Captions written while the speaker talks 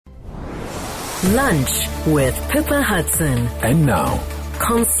Lunch with Pippa Hudson. And now,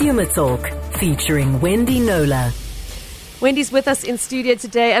 Consumer Talk featuring Wendy Knowler. Wendy's with us in studio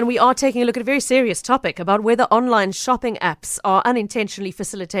today, and we are taking a look at a very serious topic about whether online shopping apps are unintentionally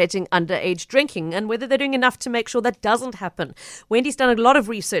facilitating underage drinking and whether they're doing enough to make sure that doesn't happen. Wendy's done a lot of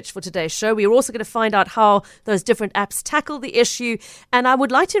research for today's show. We're also going to find out how those different apps tackle the issue, and I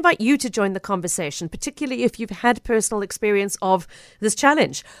would like to invite you to join the conversation, particularly if you've had personal experience of this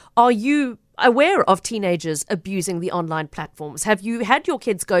challenge. Are you aware of teenagers abusing the online platforms? Have you had your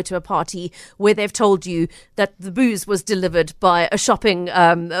kids go to a party where they've told you that the booze was delivered by a shopping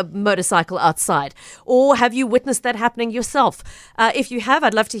a motorcycle outside? Or have you witnessed that happening yourself? If you have,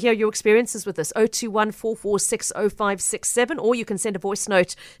 I'd love to hear your experiences with this. 021 446 0567, or you can send a voice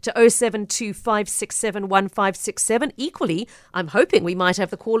note to 072 567 1567. Equally, I'm hoping we might have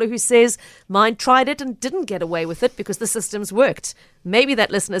the caller who says, mine tried it and didn't get away with it because the systems worked. Maybe that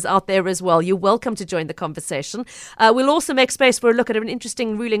listener's out there as well. You're welcome to join the conversation. We'll also make space for a look at an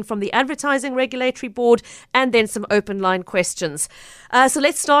interesting ruling from the Advertising Regulatory Board and then some open line questions. So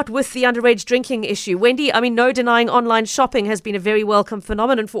let's start with the underage drinking issue. Wendy, no denying online shopping has been a very welcome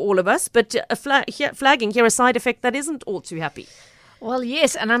phenomenon for all of us, but flagging here a side effect that isn't all too happy. Well,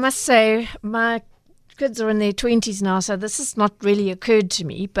 yes, and I must say my kids are in their 20s now, so this has not really occurred to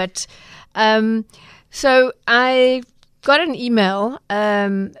me. But so I got an email.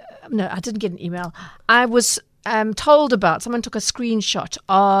 No, I didn't get an email. I was told about, someone took a screenshot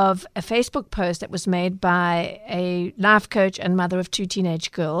of a Facebook post that was made by a life coach and mother of two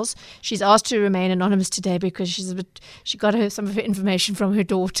teenage girls. She's asked to remain anonymous today because she got some of her information from her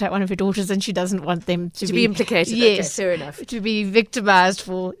daughter, one of her daughters, and she doesn't want them to be implicated. Yes, okay, fair enough. To be victimized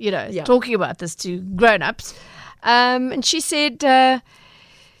for, talking about this to grown-ups. And she said,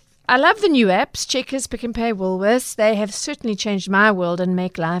 I love the new apps, Checkers, Pick n Pay, Woolworths. They have certainly changed my world and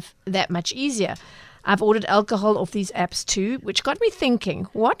make life that much easier. I've ordered alcohol off these apps too, which got me thinking,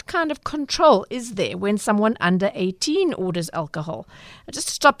 what kind of control is there when someone under 18 orders alcohol? Just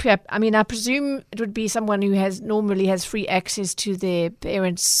to stop here, I presume it would be someone who normally has free access to their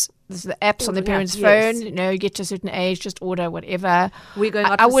parents' the apps on the parents' phone. Yes. You get to a certain age, just order whatever. We're going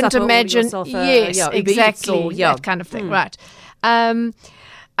out I for wouldn't supper, imagine. Uber Exactly. Eats or, that kind of thing, right.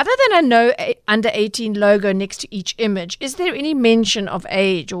 Other than a no under 18 logo next to each image, is there any mention of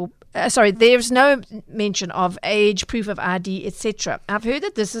age or there's no mention of age, proof of ID, etc. I've heard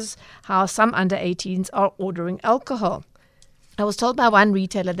that this is how some under 18s are ordering alcohol. I was told by one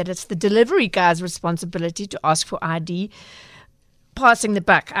retailer that it's the delivery guy's responsibility to ask for ID. Passing the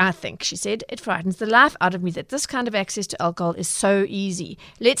buck, I think, she said. It frightens the life out of me that this kind of access to alcohol is so easy.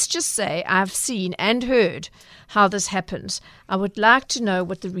 Let's just say I've seen and heard how this happens. I would like to know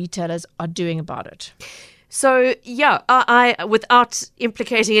what the retailers are doing about it. So, I without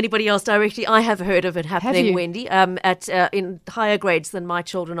implicating anybody else directly, I have heard of it happening, Wendy, in higher grades than my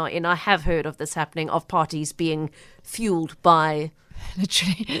children are in. I have heard of this happening, of parties being fueled by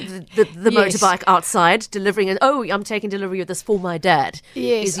literally the motorbike outside delivering it. Oh, I'm taking delivery of this for my dad.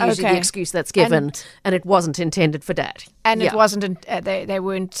 Yes, is usually the excuse that's given, and it wasn't intended for dad. And it wasn't. They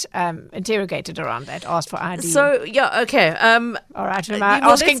weren't interrogated around that. Asked for ID. So okay. All right. Am I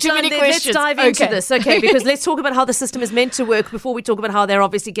asking too many questions? Let's dive into this, okay? Because let's talk about how the system is meant to work before we talk about how they're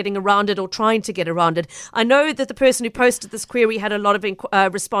obviously getting around it or trying to get around it. I know that the person who posted this query had a lot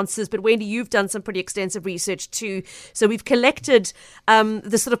of responses, but Wendy, you've done some pretty extensive research too. So we've collected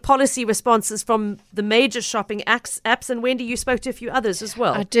the sort of policy responses from the major shopping apps, and Wendy, you spoke to a few others as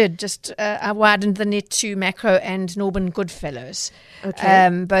well. I did. Just I widened the net to Macro and Norman Goodfellows,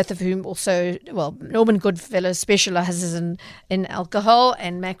 both of whom also, Norman Goodfellows specializes in alcohol,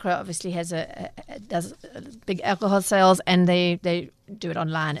 and Macro obviously does big alcohol sales, and they do it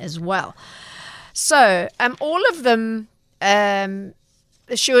online as well. So all of them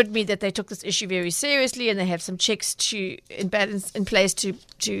assured me that they took this issue very seriously, and they have some checks in place to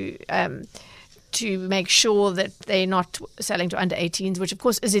make sure that they're not selling to under 18s, which of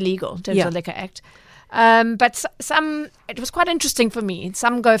course is illegal in terms of the Liquor Act. But it was quite interesting for me.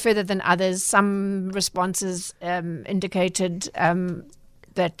 Some go further than others. Some responses indicated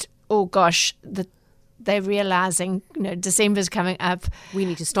that, oh gosh, that they're realizing, December's coming up. We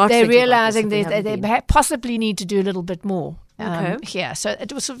need to start. They're realizing they possibly need to do a little bit more. here. So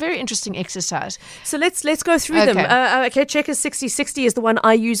it was a very interesting exercise. So let's go through them. Okay, Checkers 6060 is the one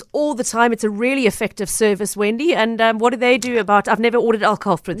I use all the time. It's a really effective service, Wendy. And what do they do about? I've never ordered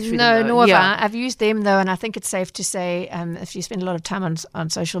alcohol through them. No, nor have I. I've used them though, and I think it's safe to say if you spend a lot of time on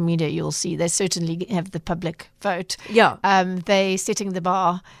social media, you'll see they certainly have the public vote. Yeah, they're setting the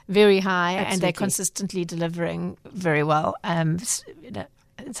bar very high. Absolutely. And they're consistently delivering very well.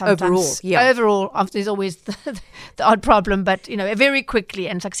 sometimes overall, there's always the odd problem, but very quickly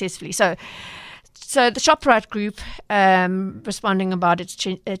and successfully. So the ShopRite Group, responding about its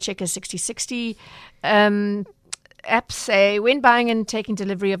Checkers 6060 app, say when buying and taking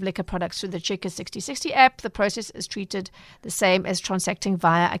delivery of liquor products through the Checkers 6060 app, the process is treated the same as transacting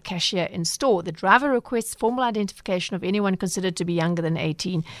via a cashier in store. The driver requests formal identification of anyone considered to be younger than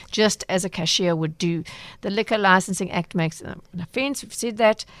 18, just as a cashier would do. The Liquor Licensing Act makes an offence. We've said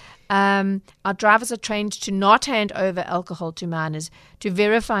that. Our drivers are trained to not hand over alcohol to minors, to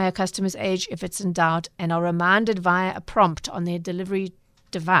verify a customer's age if it's in doubt, and are reminded via a prompt on their delivery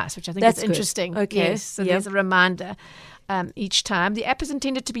device, which I think is interesting. Okay. Yes, so there's a reminder each time. The app is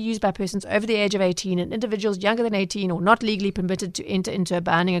intended to be used by persons over the age of 18 and individuals younger than 18 or not legally permitted to enter into a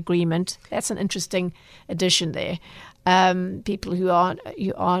binding agreement. That's an interesting addition there. People who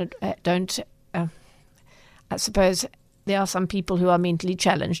don't, I suppose there are some people who are mentally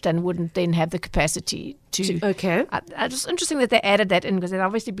challenged and wouldn't then have the capacity to. Okay. It's just interesting that they added that in because there have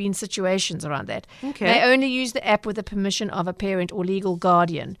obviously been situations around that. Okay. They only use the app with the permission of a parent or legal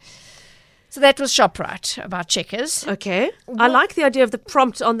guardian. So that was ShopRite about Checkers. Okay. I like the idea of the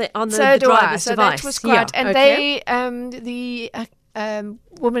prompt on the so driver's so device. That was quite. And the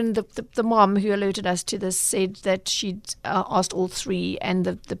woman, the mom who alerted us to this, said that she'd asked all three, and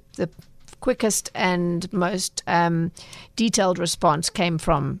the quickest and most detailed response came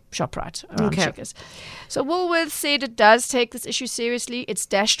from ShopRite around Checkers. So Woolworths said it does take this issue seriously. Its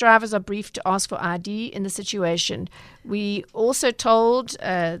Dash drivers are briefed to ask for ID in the situation. We also told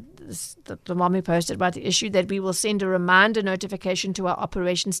the mom who posted about the issue that we will send a reminder notification to our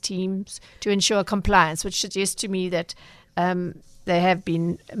operations teams to ensure compliance, which suggests to me that they have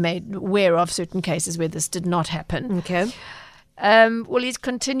been made aware of certain cases where this did not happen. Okay. Woolies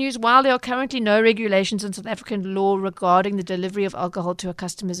continues, while there are currently no regulations in South African law regarding the delivery of alcohol to a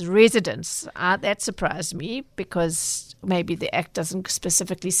customer's residence. That surprised me because maybe the Act doesn't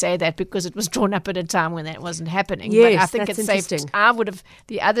specifically say that because it was drawn up at a time when that wasn't happening. Yes, but I think that's it's interesting. safe.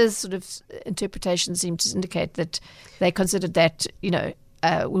 The other sort of interpretations seem to indicate that they considered that,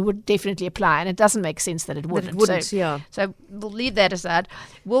 we would definitely apply, and it doesn't make sense that it wouldn't. So we'll leave that aside.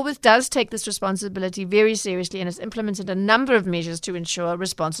 Woolworths does take this responsibility very seriously and has implemented a number of measures to ensure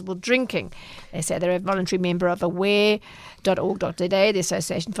responsible drinking. They say they're a voluntary member of aware.org.za, the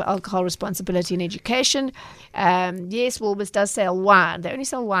Association for Alcohol Responsibility and Education. Yes, Woolworths does sell wine. They only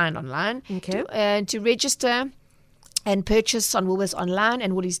sell wine online. Okay. To register and purchase on Woolworths online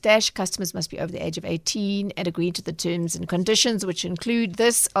and Woolies Dash, customers must be over the age of 18 and agree to the terms and conditions, which include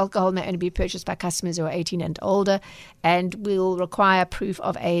this: alcohol may only be purchased by customers who are 18 and older, and will require proof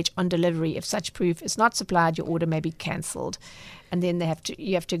of age on delivery. If such proof is not supplied, your order may be cancelled. And then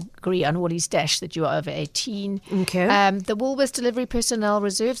you have to agree on Woolies Dash that you are over 18. Okay. The Woolworths delivery personnel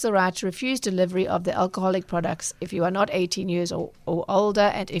reserves the right to refuse delivery of the alcoholic products if you are not 18 years or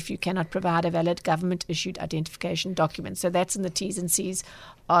older, and if you cannot provide a valid government-issued identification document. So that's in the T's and C's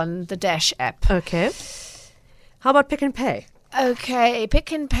on the Dash app. Okay. How about Pick n Pay? Okay,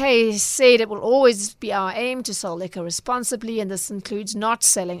 Pick n Pay said it will always be our aim to sell liquor responsibly, and this includes not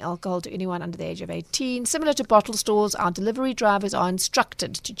selling alcohol to anyone under the age of 18. Similar to bottle stores, our delivery drivers are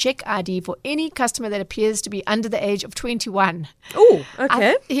instructed to check ID for any customer that appears to be under the age of 21. Oh,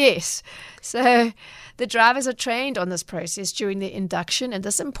 okay. Yes. So the drivers are trained on this process during their induction, and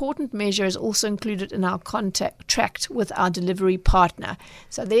this important measure is also included in our contract with our delivery partner.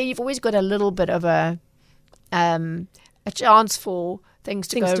 So there you've always got a little bit of a chance for things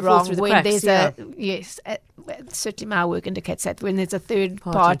to go wrong through the when cracks, there's certainly my work indicates that when there's a third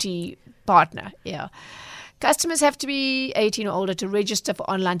party partner. Yeah. Customers have to be 18 or older to register for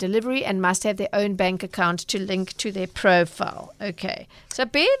online delivery and must have their own bank account to link to their profile. Okay. So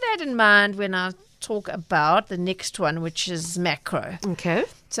bear that in mind when I talk about the next one, which is Makro. Okay.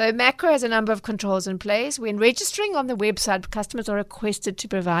 So Makro has a number of controls in place. When registering on the website, customers are requested to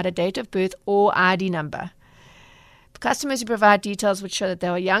provide a date of birth or ID number. Customers who provide details which show that they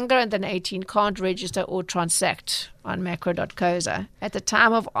are younger than 18 can't register or transact on makro.co.za. At the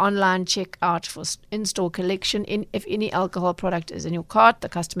time of online checkout for in-store collection, if any alcohol product is in your cart, the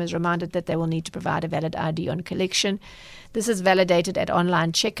customer is reminded that they will need to provide a valid ID on collection. This is validated at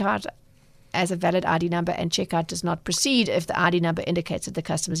online checkout as a valid ID number, and checkout does not proceed if the ID number indicates that the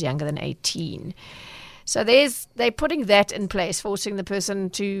customer is younger than 18. So they're putting that in place, forcing the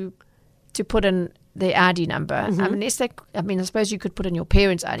person to put in the ID number. Mm-hmm. I suppose you could put in your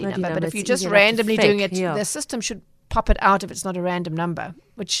parents' ID number, but if you're just randomly doing it, the system should pop it out if it's not a random number,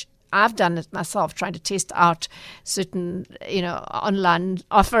 which I've done it myself, trying to test out certain, online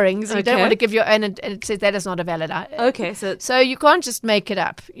offerings. You don't want to give your own, and it says that is not a valid. Okay, so you can't just make it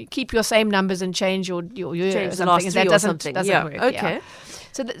up. You keep your same numbers and change your change or the last something. three That or doesn't something. work. Okay.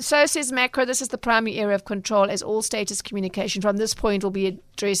 Yeah. So says Macro, this is the primary area of control, as all status communication from this point will be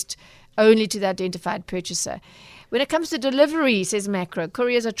addressed only to the identified purchaser. When it comes to delivery, says Macro,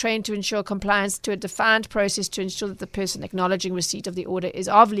 couriers are trained to ensure compliance to a defined process to ensure that the person acknowledging receipt of the order is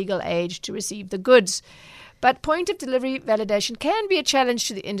of legal age to receive the goods. But point of delivery validation can be a challenge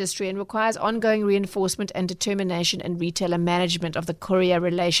to the industry and requires ongoing reinforcement and determination and retailer management of the courier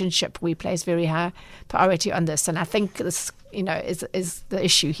relationship. We place very high priority on this, and I think this, is the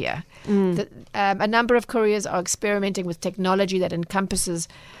issue here. A number of couriers are experimenting with technology that encompasses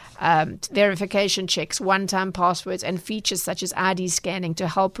verification checks, one-time passwords, and features such as ID scanning to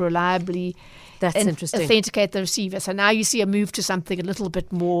help reliably interesting. Authenticate the receiver. So now you see a move to something a little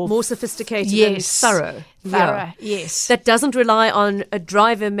bit more sophisticated yes, and thorough. Yeah. Yes. That doesn't rely on a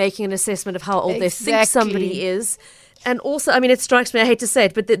driver making an assessment of how old they think somebody is. And also, it strikes me, I hate to say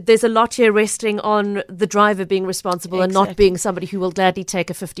it, but there's a lot here resting on the driver being responsible and not being somebody who will gladly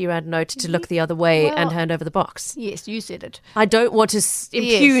take a 50 Rand note to look the other way and hand over the box. Yes, you said it. I don't want to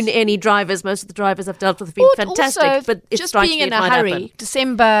impugn any drivers. Most of the drivers I've dealt with have been fantastic, also, but it just strikes being me in it a might hurry. happen.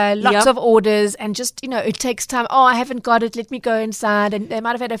 December, lots of orders, and just, it takes time. Oh, I haven't got it. Let me go inside. And they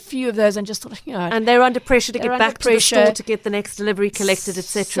might have had a few of those and just thought, And they're under pressure to get back to the store to get the next delivery collected,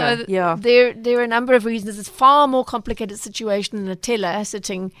 etc. So there are a number of reasons. It's a far more complicated situation than a teller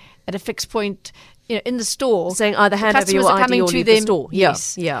sitting at a fixed point, in the store, saying either hand over your ID or leave the store.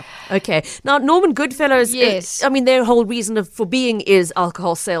 Yes. Yeah. Okay. Now, Norman Goodfellows, yes. Their whole reason for being is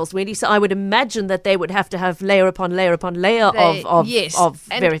alcohol sales, Wendy. So I would imagine that they would have to have layer upon layer upon layer of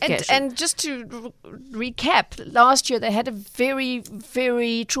verification. And just to recap, last year they had a very,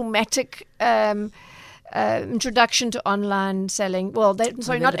 very traumatic introduction to online selling. Well,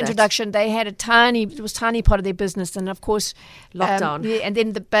 introduction. They had a tiny part of their business, and of course, lockdown. And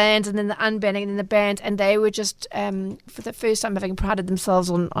then the bans, and then the unbanning, and then the bans, and they were just for the first time having prided themselves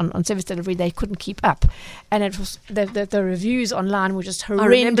on service delivery. They couldn't keep up, and it was the reviews online were just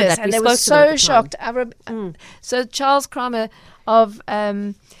horrendous, and they were so shocked. So Charles Kramer of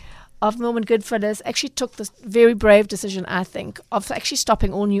Norman Goodfellows actually took this very brave decision, I think, of actually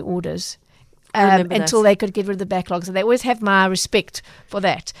stopping all new orders. Until they could get rid of the backlogs. And they always have my respect for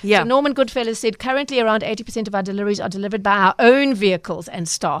that. Yeah. So Norman Goodfellows said, currently around 80% of our deliveries are delivered by our own vehicles and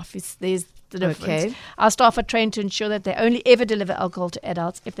staff. There's the difference. Okay. Our staff are trained to ensure that they only ever deliver alcohol to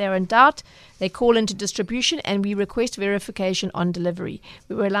adults. If they're in doubt, they call into distribution and we request verification on delivery.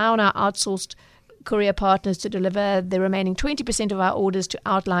 We rely on our outsourced courier partners to deliver the remaining 20% of our orders to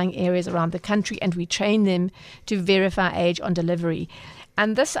outlying areas around the country, and we train them to verify age on delivery.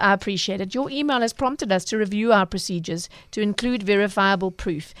 And this I appreciated. Your email has prompted us to review our procedures to include verifiable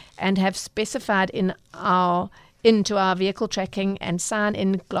proof and have specified into our vehicle tracking and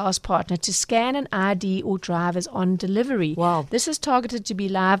sign-in glass partner to scan an ID or drivers on delivery. Wow. This is targeted to be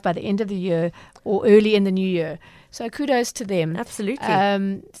live by the end of the year or early in the new year. So kudos to them.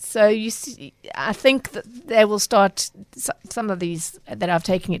 Absolutely. So you see, I think that they will start, some of these that are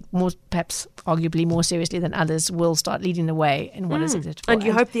taking it more, perhaps arguably more seriously than others, will start leading the way in what is acceptable. And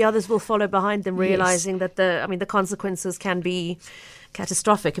you hope the others will follow behind them, realizing that the consequences can be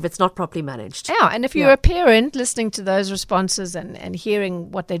catastrophic if it's not properly managed. Yeah, and if you're a parent listening to those responses and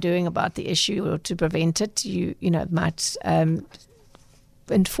hearing what they're doing about the issue or to prevent it, you might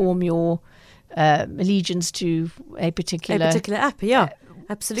inform your allegiance to a particular app. Yeah.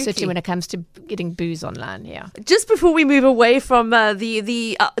 Absolutely. Certainly when it comes to getting booze online, Just before we move away from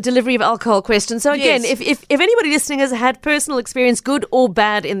the delivery of alcohol question, so again, if anybody listening has had personal experience, good or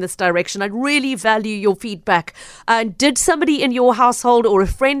bad, in this direction, I'd really value your feedback. Did somebody in your household or a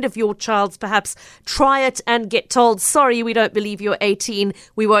friend of your child's perhaps try it and get told, sorry, we don't believe you're 18,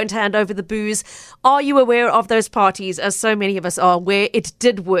 we won't hand over the booze? Are you aware of those parties, as so many of us are, where it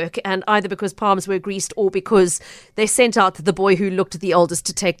did work, and either because palms were greased or because they sent out the boy who looked the oldest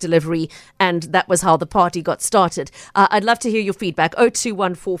to take delivery, and that was how the party got started? I'd love to hear your feedback.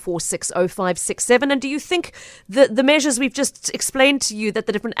 0214460567. And do you think the measures we've just explained to you that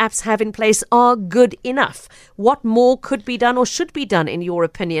the different apps have in place are good enough? What more could be done or should be done, in your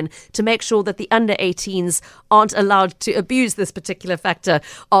opinion, to make sure that the under 18s aren't allowed to abuse this particular factor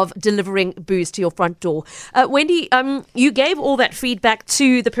of delivering booze to your front door? Wendy, you gave all that feedback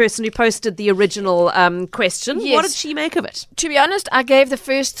to the person who posted the original question. Yes. What did she make of it? To be honest, I gave gave the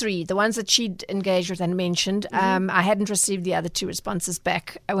first 3, the ones that she'd engaged with and mentioned. I hadn't received the other 2 responses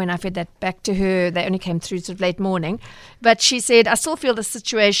back. When I fed that back to her, they only came through sort of late morning. But she said, I still feel the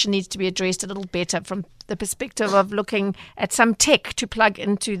situation needs to be addressed a little better from the perspective of looking at some tech to plug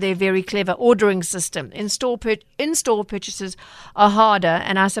into their very clever ordering system. In-store purchases are harder,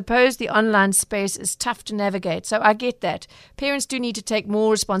 and I suppose the online space is tough to navigate. So I get that. Parents do need to take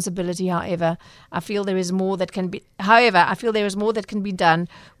more responsibility, however. I feel there is more that can be done,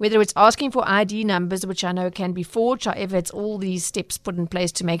 whether it's asking for ID numbers, which I know can be forged. However, it's all these steps put in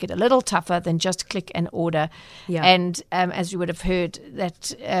place to make it a little tougher than just click and order. Yeah. And as you would have heard,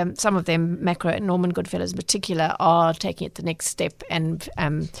 that some of them, Makro and Norman Goodfellow in particular, are taking it the next step and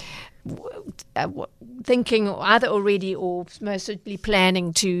thinking either already or most certainly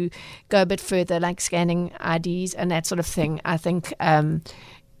planning to go a bit further, like scanning IDs and that sort of thing. I think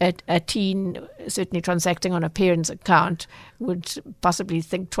a teen certainly transacting on a parent's account would possibly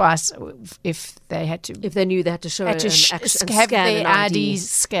think twice if they knew they had to show have scan their an ID. IDs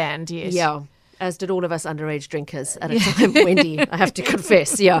scanned. Yes. Yeah. As did all of us underage drinkers at a time, Wendy, I have to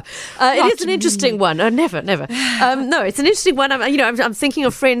confess. Yeah, it is an interesting one. Never. No, it's an interesting one. I'm thinking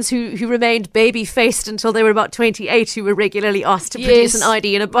of friends who remained baby-faced until they were about 28, who were regularly asked to produce an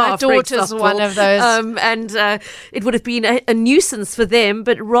ID in a bar. My daughter's one of those. And it would have been a nuisance for them,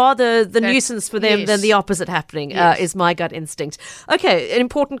 but rather nuisance for them than the opposite happening, is my gut instinct. Okay, an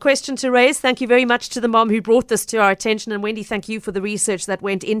important question to raise. Thank you very much to the mom who brought this to our attention. And Wendy, thank you for the research that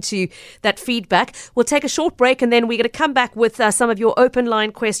went into that feedback. We'll take a short break and then we're going to come back with some of your open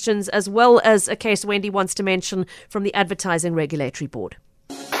line questions, as well as a case Wendy wants to mention from the Advertising Regulatory Board.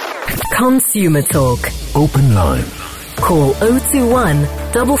 Consumer Talk. Open line. Call 021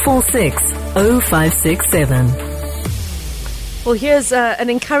 446 0567. Well, here's an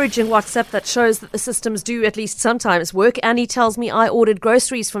encouraging WhatsApp that shows that the systems do at least sometimes work. Annie tells me I ordered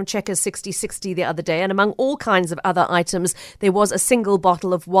groceries from Checkers 6060 the other day, and among all kinds of other items, there was a single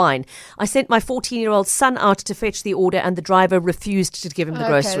bottle of wine. I sent my 14-year-old son out to fetch the order, and the driver refused to give him the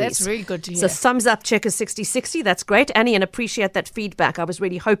groceries. That's really good to hear. So thumbs up, Checkers 6060. That's great, Annie, and appreciate that feedback. I was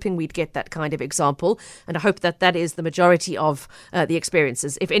really hoping we'd get that kind of example, and I hope that is the majority of the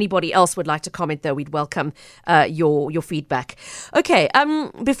experiences. If anybody else would like to comment, though, we'd welcome your feedback. Okay,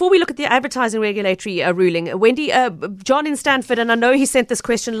 before we look at the advertising regulatory ruling, Wendy, John in Stanford, and I know he sent this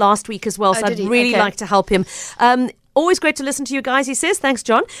question last week as well, so I'd really like to help him. Always great to listen to you guys, he says. Thanks,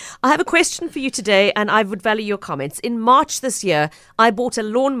 John. I have a question for you today, and I would value your comments. In March this year, I bought a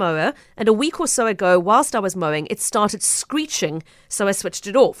lawnmower, and a week or so ago, whilst I was mowing, it started screeching, so I switched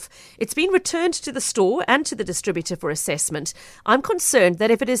it off. It's been returned to the store and to the distributor for assessment. I'm concerned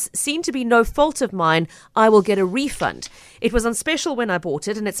that if it is seen to be no fault of mine, I will get a refund. It was on special when I bought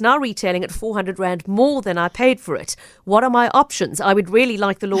it, and it's now retailing at 400 Rand more than I paid for it. What are my options? I would really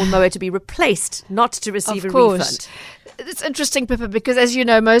like the lawnmower to be replaced, not to receive a refund. It's interesting, Pippa, because as you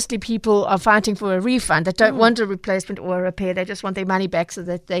know, mostly people are fighting for a refund. They don't want a replacement or a repair. They just want their money back so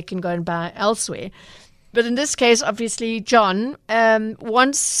that they can go and buy elsewhere. But in this case, obviously, John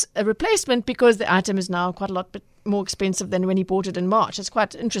wants a replacement because the item is now quite a lot more expensive than when he bought it in March. It's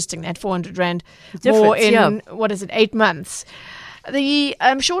quite interesting, that 400 Rand more in, 8 months. The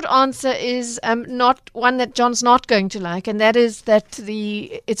short answer is not one that John's not going to like, and that is that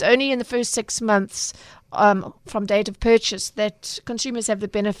it's only in the first 6 months from date of purchase that consumers have the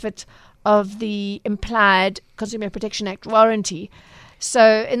benefit of the implied Consumer Protection Act warranty.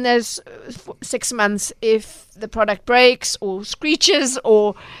 So in those 6 months, if the product breaks or screeches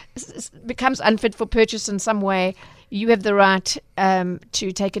or becomes unfit for purchase in some way, you have the right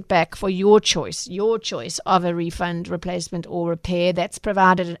to take it back for your choice of a refund, replacement or repair. That's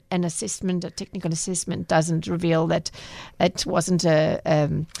provided an assessment, a technical assessment doesn't reveal that it wasn't a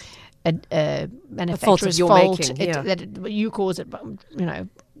manufacturer's fault, that you cause it,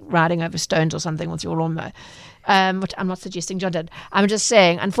 riding over stones or something with your lawnmower. Which I'm not suggesting John did. I'm just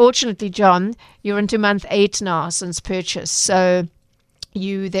saying, unfortunately, John, you're into month 8 now since purchase. So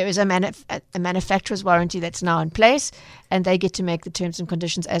there is a manufacturer's warranty that's now in place, and they get to make the terms and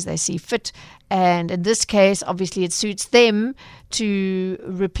conditions as they see fit. And in this case, obviously, it suits them to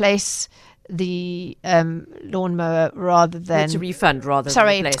replace the lawnmower rather than to refund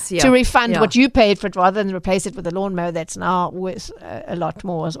replace. To refund what you paid for it rather than replace it with a lawnmower that's now worth a lot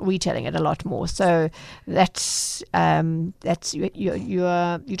more, retailing it a lot more. So that's you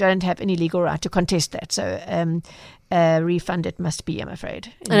don't have any legal right to contest that. So refund it must be, I'm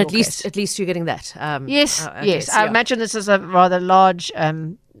afraid. And at least you're getting that. Yes. I imagine this is a rather large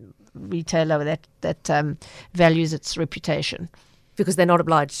retailer that values its reputation. Because they're not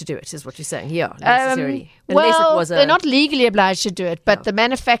obliged to do it, is what you're saying. Yeah, necessarily. Unless well, it was they're not legally obliged to do it, but the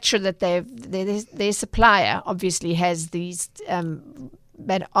manufacturer that their supplier obviously has these.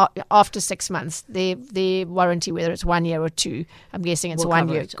 But after 6 months, their warranty, whether it's 1 year or 2, I'm guessing it's 1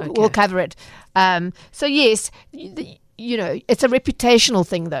 year, will cover it. So yes, it's a reputational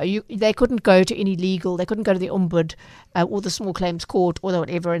thing though. They couldn't go to any legal, they couldn't go to the Ombud or the Small Claims Court or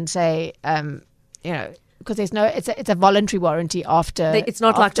whatever and say, because there's no, it's a voluntary warranty after. It's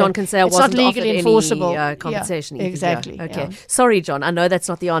not like John can say I wasn't not legally enforceable. Any, compensation. Yeah, exactly. Yeah. Okay. Yeah. Sorry, John. I know that's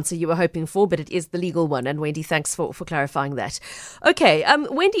not the answer you were hoping for, but it is the legal one. And Wendy, thanks for clarifying that. Okay.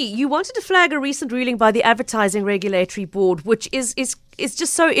 Wendy, you wanted to flag a recent ruling by the Advertising Regulatory Board, which is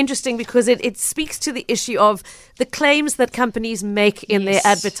just so interesting because it speaks to the issue of the claims that companies make in their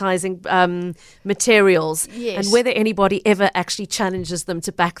advertising materials and whether anybody ever actually challenges them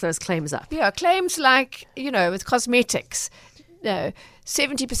to back those claims up. Yeah, claims like, with cosmetics,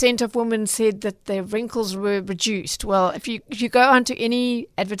 70% of women said that their wrinkles were reduced. Well, if you go onto any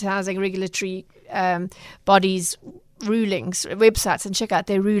advertising regulatory bodies' rulings, websites, and check out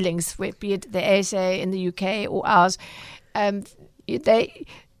their rulings, be it the ASA in the UK or ours,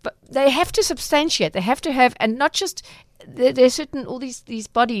 they have to substantiate. They have to have, and not just there's certain, all these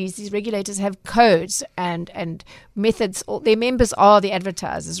bodies, these regulators have codes and methods. Their members are the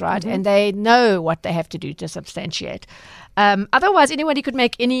advertisers, right? And they know what they have to do to substantiate. Otherwise, anybody could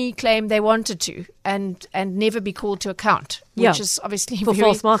make any claim they wanted to and never be called to account, which is obviously for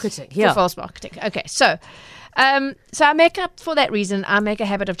false marketing. Yeah, for false marketing. Okay, so I make up for that reason. I make a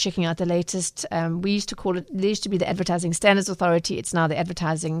habit of checking out the latest. We used to call it. There used to be the Advertising Standards Authority. It's now the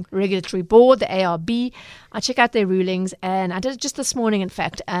Advertising Regulatory Board, the ARB. I check out their rulings, and I did it just this morning, in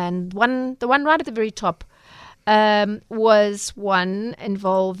fact. And the one right at the very top was one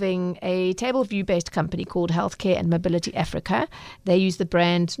involving a table view-based company called Healthcare and Mobility Africa. They use the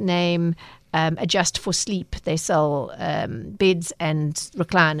brand name Adjust for Sleep. They sell beds and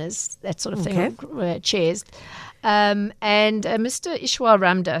recliners, that sort of thing, chairs. And Mr. Ishwar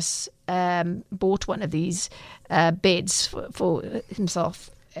Ramdas bought one of these beds for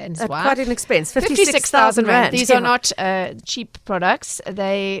himself and his wife. Quite an expense, 56,000 rand. These are not cheap products.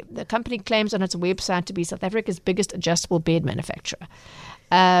 The company claims on its website to be South Africa's biggest adjustable bed manufacturer.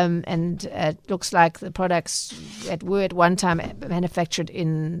 And it looks like the products were at one time manufactured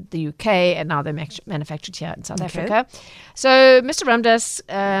in the UK and now they're manufactured here in South Africa. So Mr. Ramdas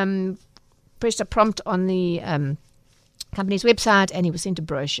pressed a prompt on the company's website and he was sent a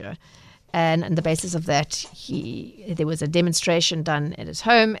brochure. And on the basis of that, there was a demonstration done at his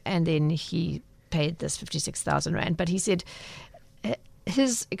home and then he paid this 56,000 rand. But he said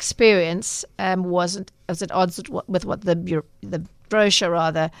his experience was at odds with what the brochure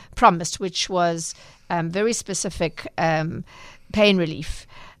rather promised, which was very specific pain relief.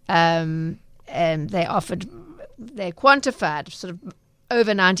 And they quantified sort of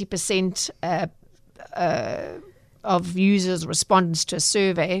over 90% of users, respondents to a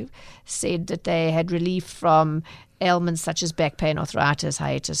survey, said that they had relief from ailments such as back pain, arthritis,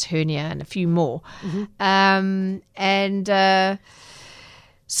 hiatus, hernia, and a few more.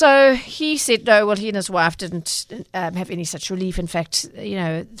 So he said no. Well, he and his wife didn't have any such relief. In fact,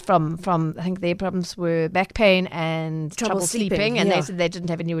 from I think their problems were back pain and trouble sleeping, and they said they didn't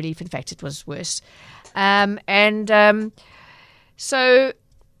have any relief. In fact, it was worse. So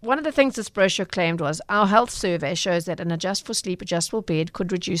one of the things this brochure claimed was our health survey shows that an Adjust for Sleep adjustable bed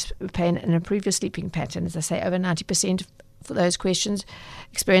could reduce pain and improve your sleeping pattern. As I say, over 90% for those questions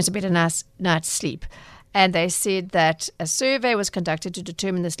experience a better night's sleep. And they said that a survey was conducted to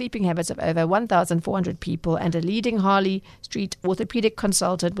determine the sleeping habits of over 1,400 people, and a leading Harley Street orthopedic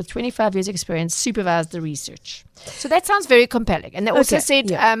consultant with 25 years' experience supervised the research. So that sounds very compelling. And they also said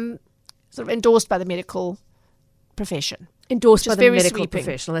sort of endorsed by the medical profession. Endorsed by the medical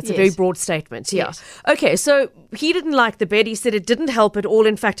professional. That's a very broad statement. Yeah. Yes. Okay, so he didn't like the bed. He said it didn't help at all.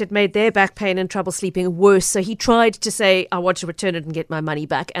 In fact, it made their back pain and trouble sleeping worse. So he tried to say, I want to return it and get my money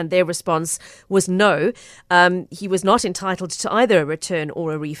back. And their response was no. He was not entitled to either a return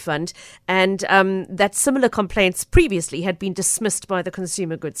or a refund. And that similar complaints previously had been dismissed by the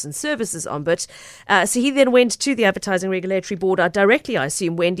Consumer Goods and Services Ombud. So he then went to the Advertising Regulatory Board directly, I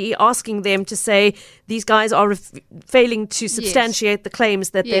assume, Wendy, asking them to say these guys are failing to substantiate the claims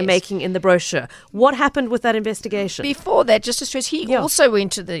that they're making in the brochure. What happened with that investigation? Before that, just to stress, he also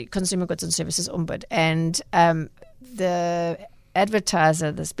went to the Consumer Goods and Services Ombud, and the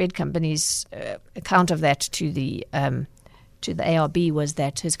advertiser, this bed company's account of that to the to the ARB was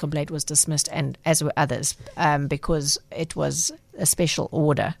that his complaint was dismissed, and as were others, because it was a special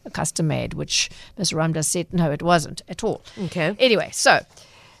order, a custom made, which Mr. Ramdas said no, it wasn't at all. Okay. Anyway, so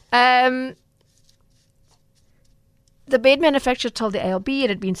the bed manufacturer told the ARB it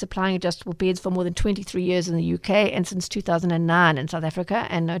had been supplying adjustable beds for more than 23 years in the UK and since 2009 in South Africa,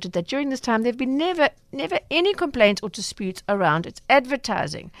 and noted that during this time there have been never any complaints or disputes around its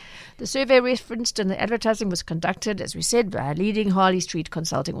advertising. The survey referenced in the advertising was conducted, as we said, by a leading Harley Street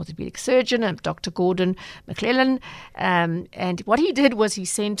consulting orthopedic surgeon, Dr. Gordon McClellan, and what he did was he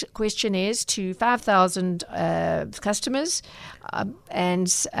sent questionnaires to 5,000 customers, and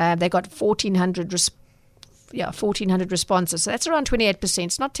they got 1,400 responses. So that's around 28%.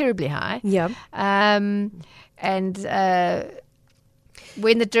 It's not terribly high. Yeah.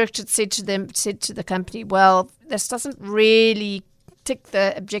 When the director said to the company, well, this doesn't really tick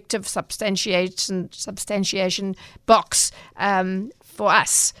the objective substantiation box for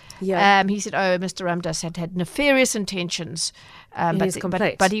us. Yeah. He said, Mr. Ramdas had nefarious intentions, his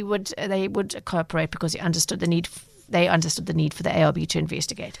complaint. but they would cooperate because they understood the need for the ARB to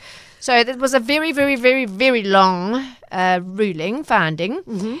investigate. So it was a very, very, very, very long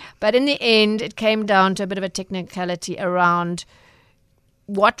finding. But in the end, it came down to a bit of a technicality around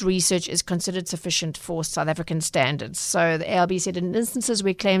what research is considered sufficient for South African standards. So the ARB said in instances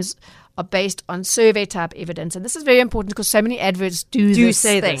where claims are based on survey-type evidence, and this is very important because so many adverts do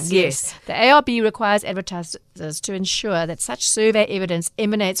say thing. this, yes. The ARB requires advertisers to ensure that such survey evidence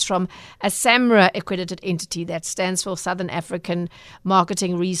emanates from a SAMRA-accredited entity that stands for Southern African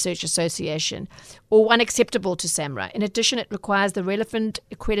Marketing Research Association, or one acceptable to SAMRA. In addition, it requires the relevant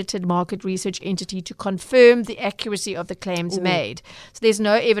accredited market research entity to confirm the accuracy of the claims made. So there's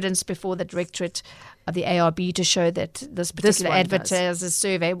no evidence before the Directorate of the ARB to show that this particular advertiser's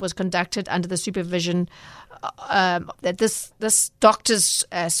survey was conducted under the supervision that this doctor's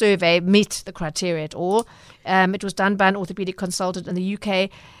survey met the criteria at all. It was done by an orthopedic consultant in the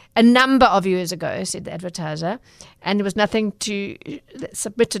UK a number of years ago, said the advertiser, and there was nothing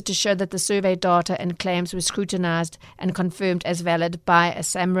submitted to show that the survey data and claims were scrutinized and confirmed as valid by a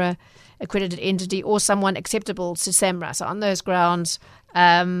SAMRA accredited entity or someone acceptable to SAMRA. So on those grounds,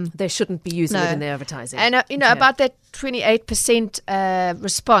 they shouldn't be using it in their advertising. And, about that 28%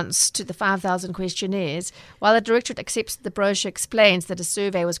 response to the 5,000 questionnaires, while the Directorate accepts the brochure explains that a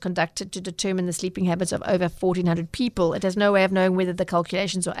survey was conducted to determine the sleeping habits of over 1,400 people, it has no way of knowing whether the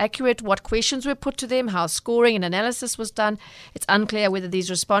calculations are accurate, what questions were put to them, how scoring and analysis was done. It's unclear whether these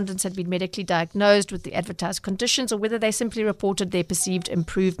respondents had been medically diagnosed with the advertised conditions or whether they simply reported their perceived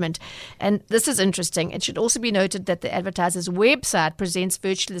improvement. And this is interesting. It should also be noted that the advertiser's website presents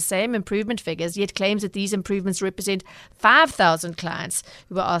virtually the same improvement figures, yet claims that these improvements represent 5,000 clients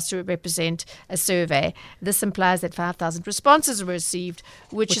who were asked to represent a survey. This implies that 5,000 responses were received,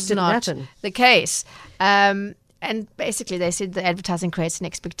 which is not the case. And basically, they said the advertising creates an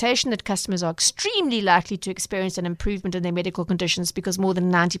expectation that customers are extremely likely to experience an improvement in their medical conditions because more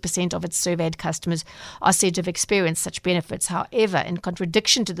than 90% of its surveyed customers are said to have experienced such benefits. However, in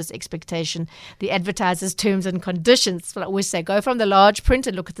contradiction to this expectation, the advertiser's terms and conditions, well, I always say, go from the large print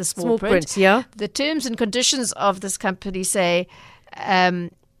and look at the small print. Yeah. The terms and conditions of this company say,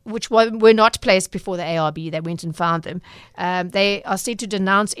 which were not placed before the ARB, they went and found them. They are said to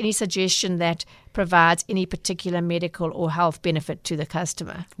denounce any suggestion that provides any particular medical or health benefit to the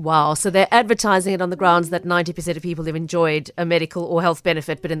customer. Wow. So they're advertising it on the grounds that 90% of people have enjoyed a medical or health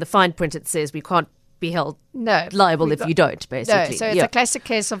benefit, but in the fine print it says we can't be held liable if you don't, basically. No, so it's a classic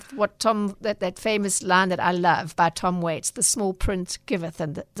case of what that famous line that I love by Tom Waits, the small print giveth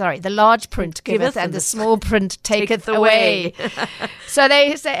and the large print giveth and the small print taketh away. So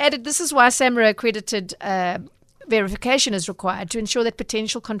they added, this is why SAMRA accredited verification is required to ensure that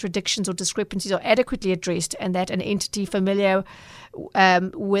potential contradictions or discrepancies are adequately addressed and that an entity familiar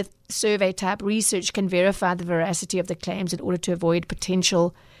with survey-type research can verify the veracity of the claims in order to avoid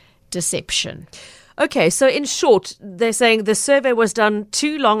potential deception. Okay, so in short, they're saying the survey was done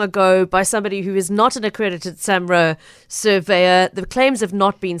too long ago by somebody who is not an accredited SAMRA surveyor. The claims have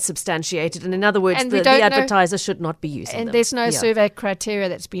not been substantiated, and in other words, the advertiser should not be using them. And there's no survey criteria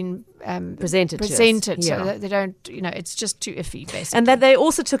that's been presented so they don't, it's just too iffy, basically. And that they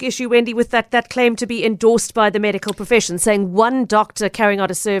also took issue, Wendy, with that claim to be endorsed by the medical profession, saying one doctor carrying out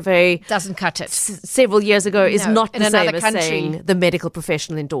a survey doesn't cut it several years ago is not the same as country. saying the medical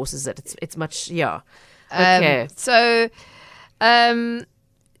professional endorses it. It's much, okay. So in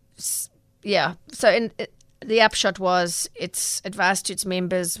the upshot was its advice to its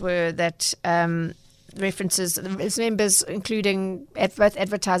members were that its members, including both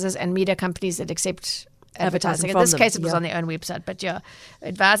advertisers and media companies that accept Advertising In from this them, case, it was yeah. on their own website. But yeah,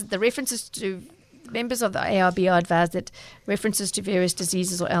 advised that the references to members of the ARB are advised that references to various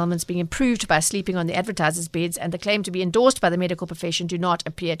diseases or ailments being improved by sleeping on the advertisers' beds and the claim to be endorsed by the medical profession do not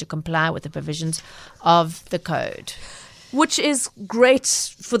appear to comply with the provisions of the code. Which is great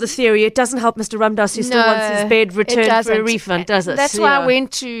for the theory. It doesn't help Mr. Ramdas, who still wants his bed returned for a refund, does it? That's why I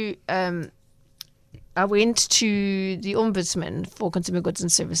went to the Ombudsman for Consumer Goods and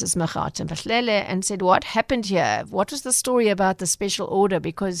Services, Makgate Mpahlele, and said, what happened here? What was the story about the special order?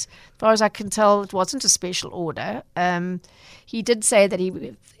 Because as far as I can tell, it wasn't a special order. He did say that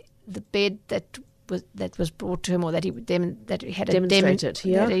the bed that was brought to him, or that he had Demonstrated,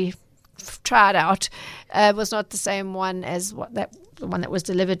 that he tried out, was not the same one as the one that was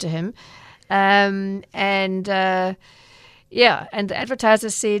delivered to him. And the advertiser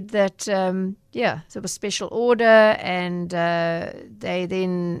said that, there was special order, and they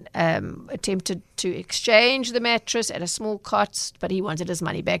then attempted to exchange the mattress at a small cost, but he wanted his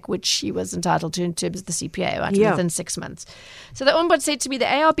money back, which he was entitled to in terms of the CPA, within 6 months. So the Ombudsman said to me, the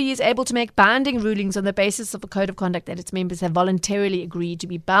ARB is able to make binding rulings on the basis of a code of conduct that its members have voluntarily agreed to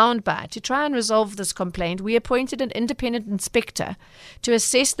be bound by. To try and resolve this complaint, we appointed an independent inspector to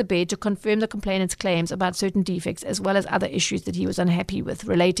assess the bed to confirm the complainant's claims about certain defects, as well as other issues that he was unhappy with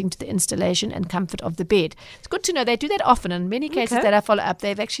relating to the installation and comfort of the bed. It's good to know they do that often. In many cases that I follow up,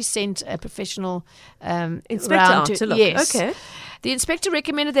 they've actually sent a professional inspector round out to look. Yes. Okay. The inspector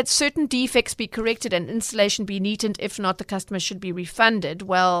recommended that certain defects be corrected and installation be neatened. If not, the customer should be refunded.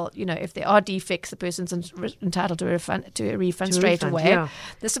 Well, if there are defects, the person's entitled to a refund straight away. Yeah.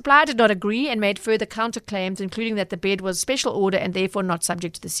 The supplier did not agree and made further counterclaims, including that the bed was special order and therefore not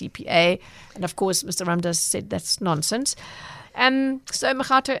subject to the CPA. And of course, Mr. Ramdas said that's nonsense. So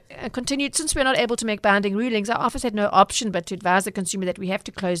Makgate continued, since we're not able to make binding rulings, our office had no option but to advise the consumer that we have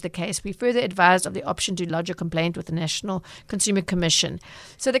to close the case. We further advised of the option to lodge a complaint with the National Consumer Commission.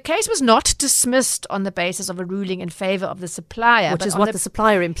 So the case was not dismissed on the basis of a ruling in favour of the supplier. Which is what the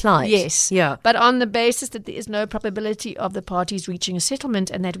supplier implied. Yes. Yeah. But on the basis that there is no probability of the parties reaching a settlement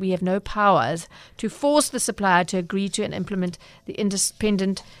and that we have no powers to force the supplier to agree to and implement the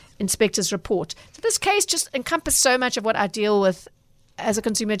independent inspector's report. So this case just encompassed so much of what I deal with as a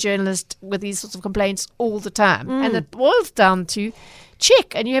consumer journalist with these sorts of complaints all the time. And it boils down to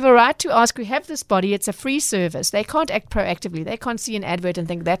check. And you have a right to ask. We have this body. It's a free service. They can't act proactively. They can't see an advert and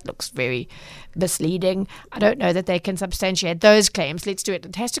think that looks very misleading. I don't know that they can substantiate those claims. Let's do it.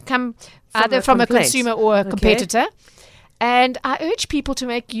 It has to come either from a consumer or a competitor. And I urge people to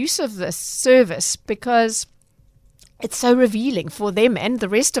make use of this service because it's so revealing for them and the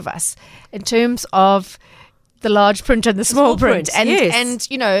rest of us in terms of the large print and the small print. And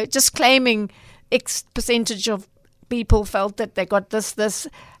just claiming X percentage of people felt that they got this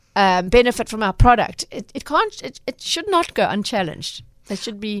benefit from our product. It should not go unchallenged. They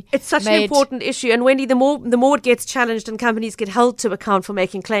should be. It's such an important issue. And Wendy, the more it gets challenged and companies get held to account for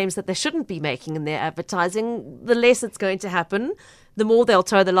making claims that they shouldn't be making in their advertising, the less it's going to happen. The more they'll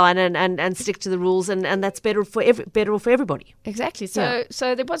toe the line and stick to the rules, and that's better for everybody. Exactly. So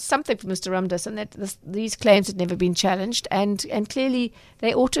there was something for Mr. Ramdas, and that these claims had never been challenged, and clearly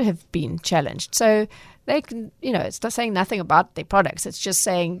they ought to have been challenged. So they can, it's not saying nothing about their products. It's just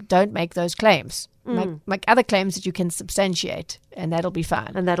saying don't make those claims. Make other claims that you can substantiate, and that'll be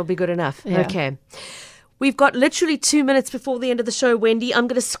fine. And that'll be good enough. Yeah. Okay. We've got literally 2 minutes before the end of the show, Wendy. I'm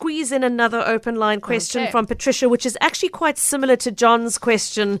going to squeeze in another open line question from Patricia, which is actually quite similar to John's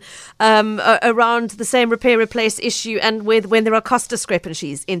question around the same repair replace issue and when there are cost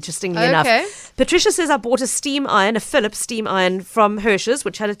discrepancies, interestingly enough. Patricia says, I bought a Philips steam iron from Hirsch's,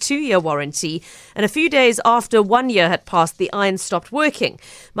 which had a 2-year warranty. And a few days after 1 year had passed, the iron stopped working.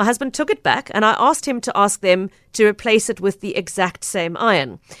 My husband took it back and I asked him to ask them to replace it with the exact same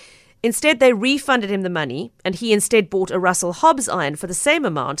iron. Instead, they refunded him the money, and he instead bought a Russell Hobbs iron for the same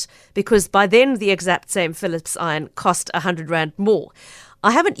amount because by then the exact same Philips iron cost 100 Rand more. I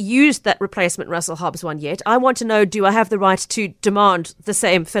haven't used that replacement Russell Hobbs one yet. I want to know, do I have the right to demand the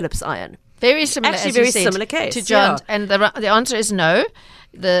same Philips iron? Very similar, actually, very similar case to John, and the answer is no.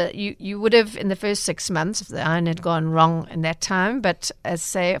 You would have in the first 6 months if the iron had gone wrong in that time, but as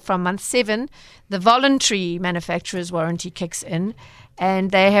say from month 7, the voluntary manufacturer's warranty kicks in,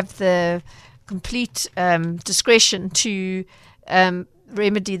 and they have the complete discretion to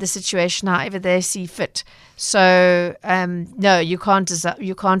remedy the situation however they see fit. So no, you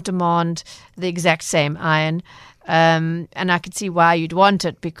can't demand the exact same iron. And I could see why you'd want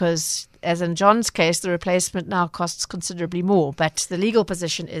it because as in John's case, the replacement now costs considerably more. But the legal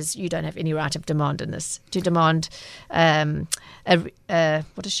position is you don't have any right of demand in this to demand a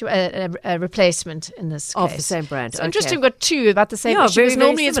replacement in this Of case. the same brand. So Okay. interesting, we've got two about the same Yeah, issue. very, Because very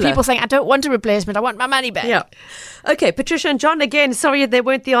normally it's similar. people saying, I don't want a replacement, I want my money back. Yeah. Okay, Patricia and John, again, sorry they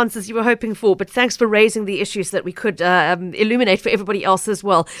weren't the answers you were hoping for, but thanks for raising the issues that we could illuminate for everybody else as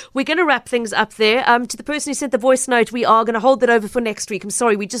well. We're going to wrap things up there. To the person who sent the voice note, we are going to hold that over for next week. I'm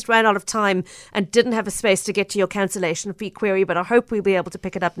sorry, we just ran out of time and didn't have a space to get to your cancellation fee query, but I hope we'll be able to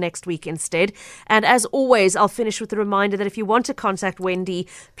pick it up next week instead. And as always, I'll finish with a reminder that if you want to contact Wendy,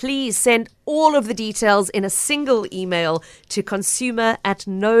 please send all of the details in a single email to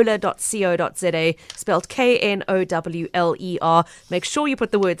consumer@knowler.co.za, spelled KNOWLER. Make sure you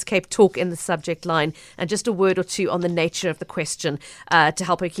put the words Cape Talk in the subject line and just a word or two on the nature of the question to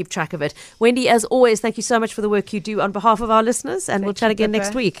help her keep track of it. Wendy, as always, thank you so much for the work you do on behalf of our listeners, and we'll chat again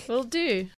next week. Will do.